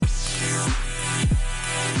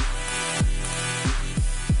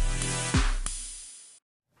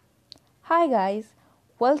Hi guys,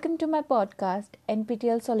 welcome to my podcast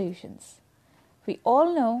NPTEL Solutions. We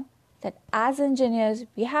all know that as engineers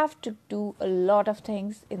we have to do a lot of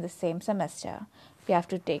things in the same semester. We have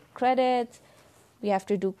to take credits, we have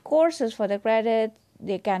to do courses for the credits,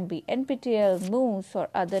 they can be NPTEL, MOOCs or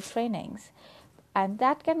other trainings, and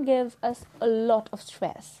that can give us a lot of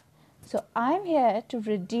stress. So I'm here to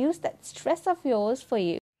reduce that stress of yours for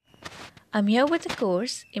you. I'm here with the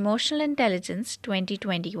course Emotional Intelligence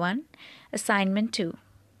 2021, Assignment 2.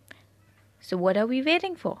 So what are we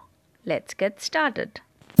waiting for? Let's get started.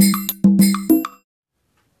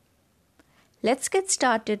 Let's get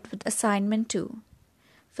started with Assignment 2.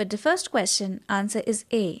 For the first question, answer is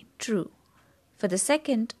A, true. For the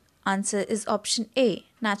second, answer is option A,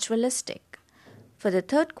 naturalistic. For the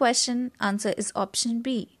third question, answer is option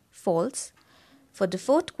B, false. For the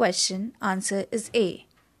fourth question, answer is A,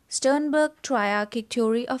 Sternberg triarchic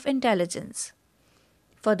theory of intelligence.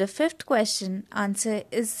 For the fifth question, answer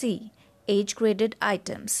is C, age-graded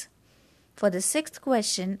items. For the sixth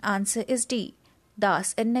question, answer is D,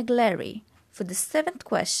 Das and Naglieri. For the seventh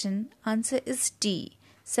question, answer is D,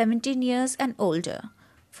 17 years and older.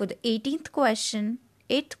 For the 8th question,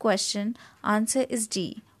 answer is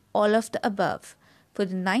D, all of the above. For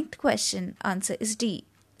the 9th question, answer is D,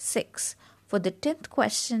 6. For the 10th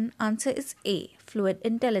question, answer is A, fluid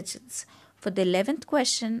intelligence. For the 11th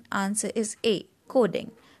question, answer is A,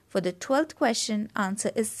 coding. For the 12th question,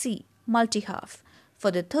 answer is C, multi-half.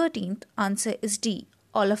 For the 13th, answer is D,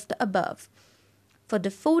 all of the above. For the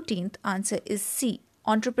 14th, answer is C,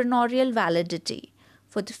 entrepreneurial validity.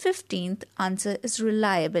 For the 15th, answer is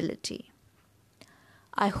reliability.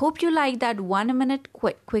 I hope you like that 1-minute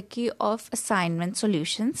quickie of assignment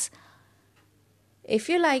solutions. If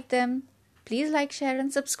you like them, please like, share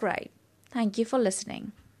and subscribe. Thank you for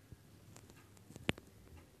listening.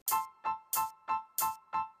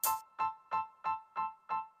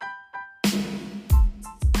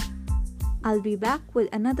 I'll be back with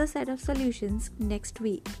another set of solutions next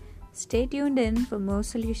week. Stay tuned in for more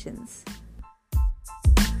solutions.